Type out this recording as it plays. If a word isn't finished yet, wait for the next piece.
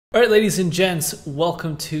All right, ladies and gents,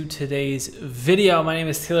 welcome to today's video. My name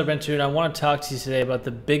is Taylor Benter, and I want to talk to you today about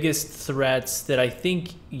the biggest threats that I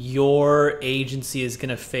think your agency is going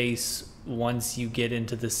to face once you get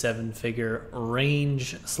into the seven-figure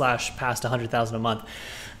range / past 100,000 a month.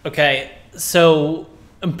 Okay, so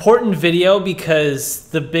important video because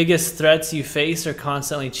the biggest threats you face are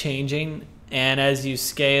constantly changing, and as you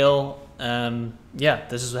scale, yeah,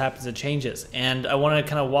 this is what happens. It changes. And I want to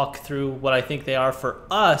kind of walk through what I think they are for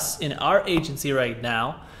us in our agency right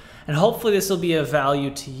now. And hopefully this will be of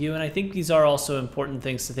value to you. And I think these are also important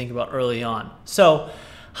things to think about early on. So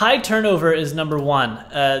high turnover is number one.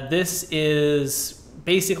 This is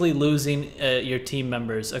basically losing your team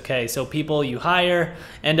members. Okay, so people you hire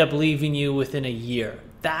end up leaving you within a year.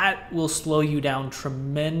 That will slow you down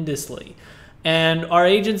tremendously. And our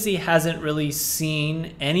agency hasn't really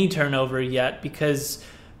seen any turnover yet because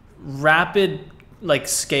rapid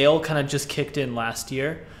scale kind of just kicked in last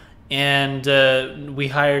year. And we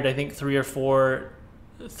hired, I think,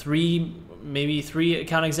 maybe three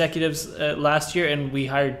account executives last year, and we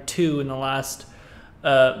hired 2 in the last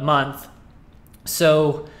month.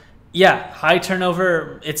 So yeah, high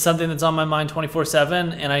turnover, it's something that's on my mind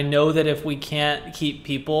 24/7. And I know that if we can't keep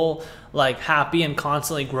people happy and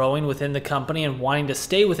constantly growing within the company and wanting to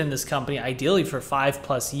stay within this company, ideally for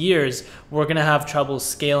 5+ years, we're going to have trouble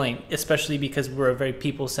scaling, especially because we're a very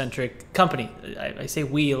people-centric company. I say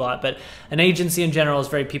we a lot, but an agency in general is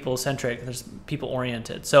very people-centric. There's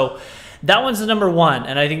people-oriented. So that one's the number one.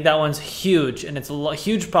 And I think that one's huge. And it's a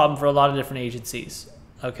huge problem for a lot of different agencies.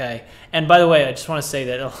 Okay. And by the way, I just want to say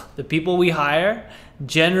that the people we hire,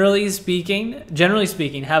 generally speaking,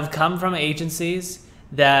 have come from agencies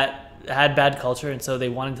that had bad culture, and so they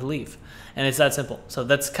wanted to leave. And it's that simple. So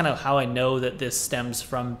that's kind of how I know that this stems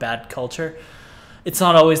from bad culture. It's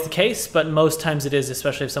not always the case, but most times it is,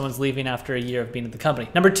 especially if someone's leaving after a year of being at the company.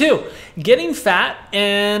 Number 2, getting fat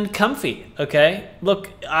and comfy. Okay. Look,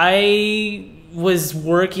 I was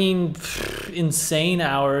working insane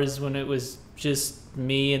hours when it was just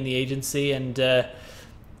me and the agency, and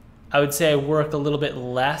I would say I work a little bit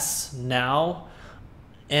less now.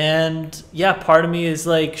 And yeah, part of me is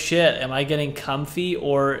like, shit, am I getting comfy,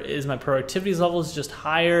 or is my productivity levels just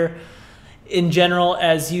higher? In general,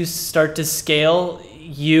 as you start to scale,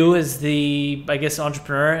 you as the, I guess,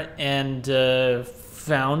 entrepreneur and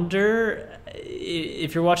founder,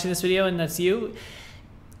 if you're watching this video and that's you,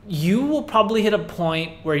 you will probably hit a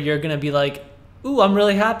point where you're going to be like, ooh, I'm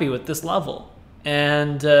really happy with this level.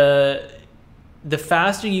 And the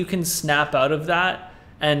faster you can snap out of that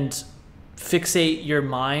and fixate your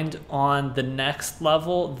mind on the next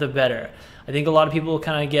level, the better. I think a lot of people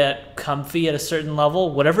kind of get comfy at a certain level,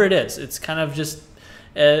 whatever it is. It's kind of just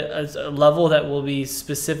a level that will be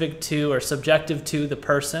specific to or subjective to the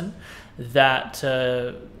person that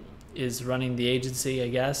is running the agency, I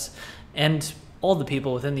guess, and all the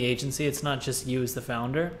people within the agency. It's not just you as the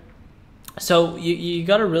founder. So you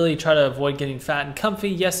got to really try to avoid getting fat and comfy.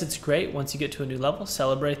 Yes, it's great once you get to a new level,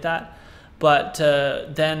 celebrate that. But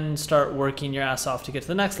then start working your ass off to get to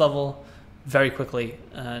the next level very quickly.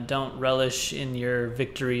 Don't relish in your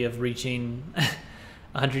victory of reaching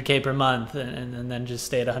 100K per month and then just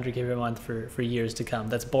stay at 100K per month for years to come.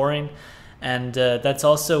 That's boring. And that's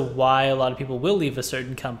also why a lot of people will leave a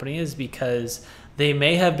certain company, is because they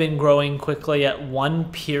may have been growing quickly at one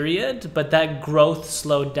period, but that growth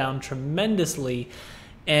slowed down tremendously.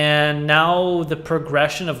 And now the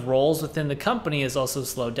progression of roles within the company is also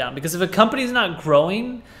slowed down, because if a company is not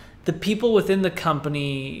growing, the people within the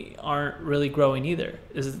company aren't really growing either.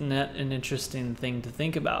 Isn't that an interesting thing to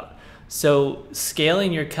think about? So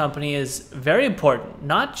scaling your company is very important,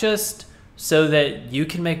 not just so that you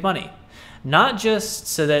can make money, not just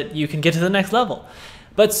so that you can get to the next level,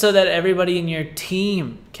 but so that everybody in your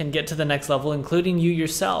team can get to the next level, including you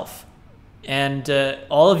yourself. And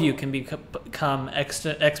all of you can become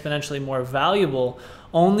exponentially more valuable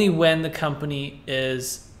only when the company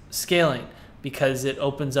is scaling, because it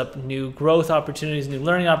opens up new growth opportunities, new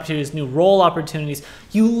learning opportunities, new role opportunities.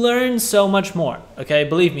 You learn so much more. Okay,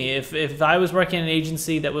 believe me, if I was working in an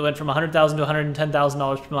agency that went from $100,000 to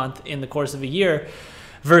 $110,000 per month in the course of a year,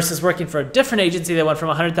 versus working for a different agency that went from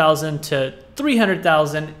 $100,000 to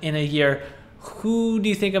 $300,000 in a year, who do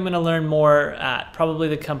you think I'm going to learn more at? Probably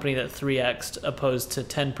the company that 3x'd opposed to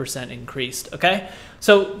 10% increased, okay?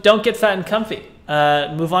 So don't get fat and comfy.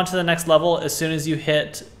 Move on to the next level as soon as you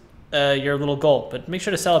hit your little goal, but make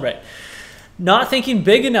sure to celebrate. Not thinking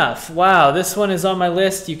big enough. Wow, this one is on my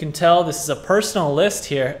list. You can tell this is a personal list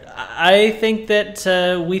here. I think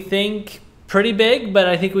that we think pretty big, but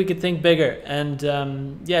I think we could think bigger.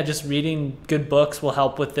 And yeah, just reading good books will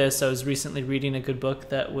help with this. I was recently reading a good book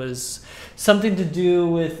that was something to do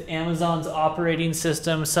with Amazon's operating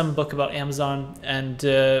system, some book about Amazon, and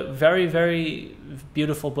very, very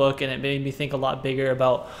beautiful book. And it made me think a lot bigger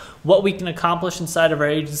about what we can accomplish inside of our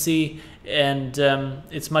agency. And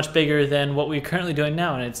it's much bigger than what we're currently doing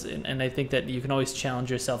now. And I think that you can always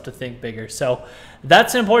challenge yourself to think bigger. So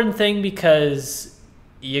that's an important thing, because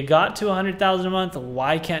you got to 100,000 a month.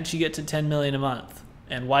 Why can't you get to 10 million a month?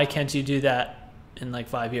 And why can't you do that in like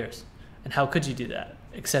 5 years? And how could you do that,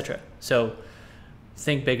 etc.? So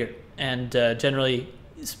think bigger. And generally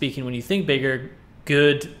speaking, when you think bigger,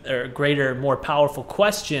 good or greater, more powerful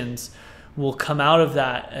questions will come out of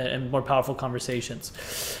that, and more powerful conversations.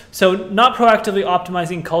 So not proactively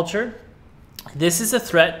optimizing culture. This is a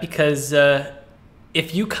threat, because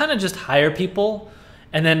if you kind of just hire people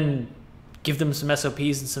and then give them some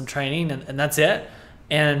SOPs and some training, and that's it,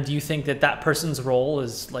 and you think that that person's role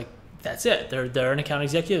is like, that's it, they're an account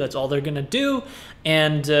executive, that's all they're gonna do,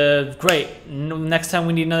 and great, next time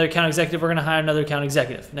we need another account executive, we're gonna hire another account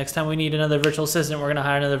executive. Next time we need another virtual assistant, we're gonna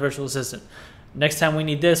hire another virtual assistant. Next time we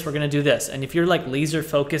need this, we're gonna do this. And if you're like laser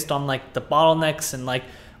focused on like the bottlenecks and like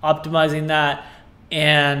optimizing that,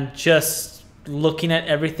 and just looking at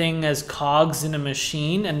everything as cogs in a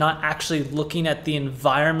machine and not actually looking at the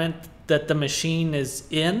environment that the machine is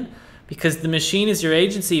in, because the machine is your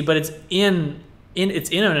agency, but it's in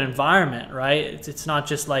an environment, right? It's not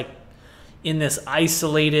just like in this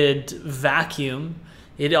isolated vacuum.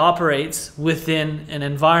 It operates within an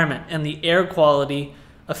environment, and the air quality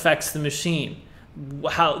affects the machine.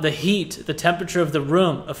 How the heat, the temperature of the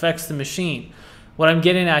room affects the machine. What I'm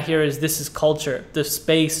getting at here is this is culture, the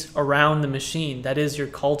space around the machine. That is your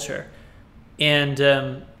culture.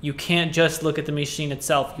 And you can't just look at the machine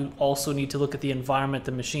itself. You also need to look at the environment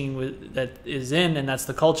the machine that is in, and that's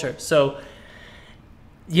the culture. So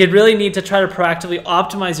you'd really need to try to proactively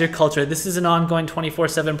optimize your culture. This is an ongoing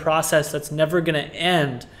 24/7 process that's never going to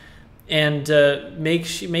end. And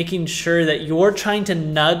making sure that you're trying to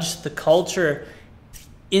nudge the culture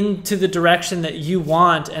into the direction that you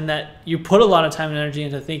want, and that you put a lot of time and energy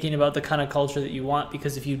into thinking about the kind of culture that you want.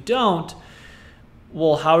 Because if you don't,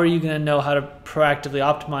 well, how are you going to know how to proactively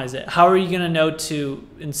optimize it? How are you going to know to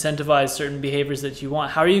incentivize certain behaviors that you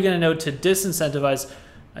want? How are you going to know to disincentivize,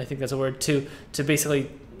 I think that's a word, to basically,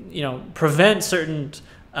 prevent certain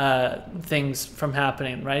things from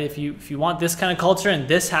happening, right? If you want this kind of culture and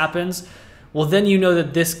this happens, well, then you know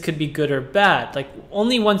that this could be good or bad. Like,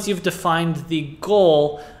 only once you've defined the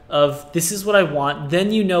goal of this is what I want,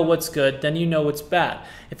 then you know what's good, then you know what's bad.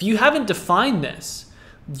 If you haven't defined this,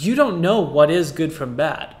 you don't know what is good from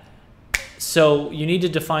bad. So you need to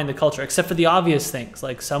define the culture, except for the obvious things,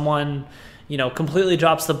 like someone completely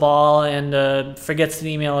drops the ball and forgets to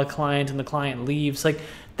email a client and the client leaves. Like,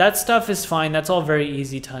 that stuff is fine. That's all very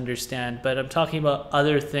easy to understand. But I'm talking about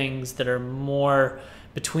other things that are more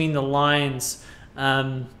between the lines.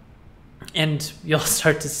 And you'll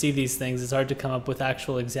start to see these things. It's hard to come up with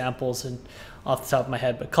actual examples and off the top of my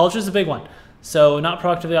head. But culture is a big one. So not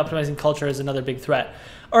proactively optimizing culture is another big threat.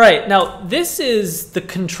 All right, now this is the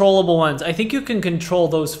controllable ones. I think you can control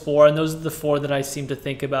those four, and those are the four that I seem to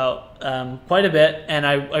think about quite a bit, and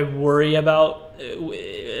I worry about.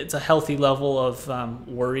 It's a healthy level of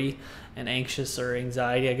worry and anxious or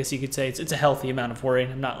anxiety, I guess you could say. It's a healthy amount of worry.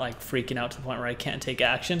 I'm not like freaking out to the point where I can't take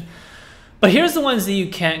action. But here's the ones that you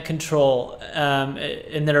can't control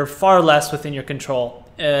and that are far less within your control.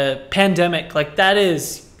 Pandemic, like that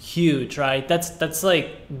is huge, right? That's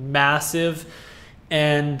like massive.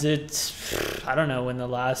 And it's, I don't know when the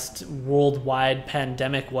last worldwide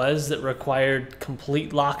pandemic was that required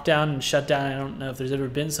complete lockdown and shutdown. I don't know if there's ever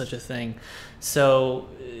been such a thing. So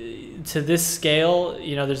to this scale,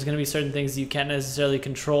 there's going to be certain things you can't necessarily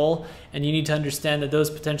control, and you need to understand that those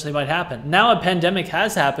potentially might happen. Now a pandemic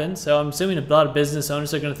has happened, so I'm assuming a lot of business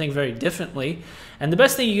owners are going to think very differently. And the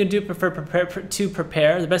best thing you can do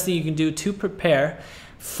the best thing you can do to prepare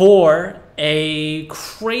for a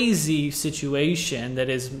crazy situation that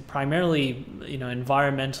is primarily,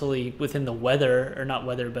 environmentally within the weather, or not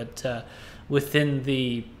weather, but within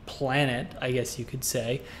the planet, I guess you could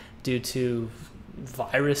say, due to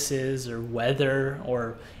viruses or weather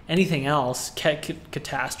or anything else,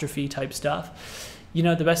 catastrophe type stuff.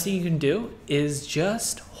 The best thing you can do is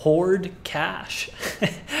just hoard cash.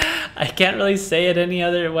 I can't really say it any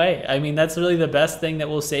other way. I mean, that's really the best thing that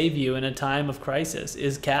will save you in a time of crisis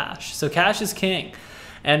is cash. So cash is king.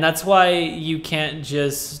 And that's why you can't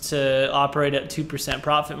just operate at 2%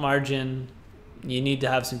 profit margin. You need to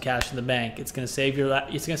have some cash in the bank. It's going to save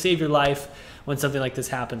your life when something like this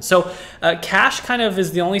happens. So cash kind of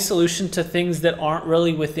is the only solution to things that aren't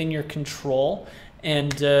really within your control.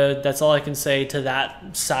 And that's all I can say to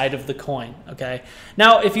that side of the coin, okay?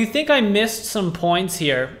 Now, if you think I missed some points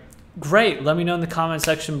here, great. Let me know in the comment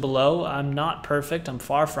section below. I'm not perfect. I'm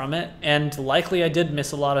far from it. And likely I did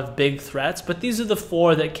miss a lot of big threats, but these are the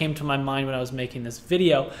 4 that came to my mind when I was making this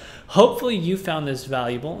video. Hopefully you found this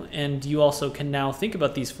valuable, and you also can now think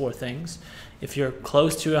about these 4 things. If you're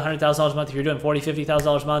close to $100,000 a month, if you're doing $40,000,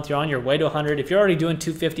 $50,000 a month, you're on your way to 100. If you're already doing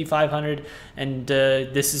 250, 500, and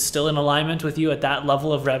this is still in alignment with you at that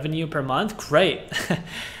level of revenue per month, great.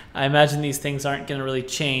 I imagine these things aren't going to really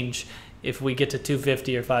change if we get to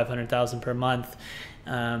 250 or 500,000 per month.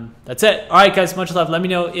 That's it. All right, guys, much love. Let me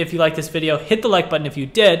know if you like this video. Hit the like button if you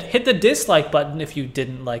did. Hit the dislike button if you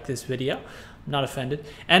didn't like this video. I'm not offended.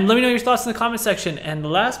 And let me know your thoughts in the comment section. And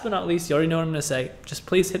last but not least, you already know what I'm going to say. Just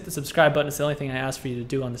please hit the subscribe button. It's the only thing I ask for you to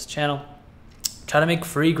do on this channel. Try to make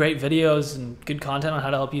free, great videos and good content on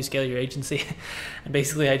how to help you scale your agency. And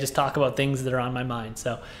basically, I just talk about things that are on my mind.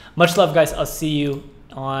 So much love, guys. I'll see you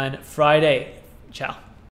on Friday. Ciao.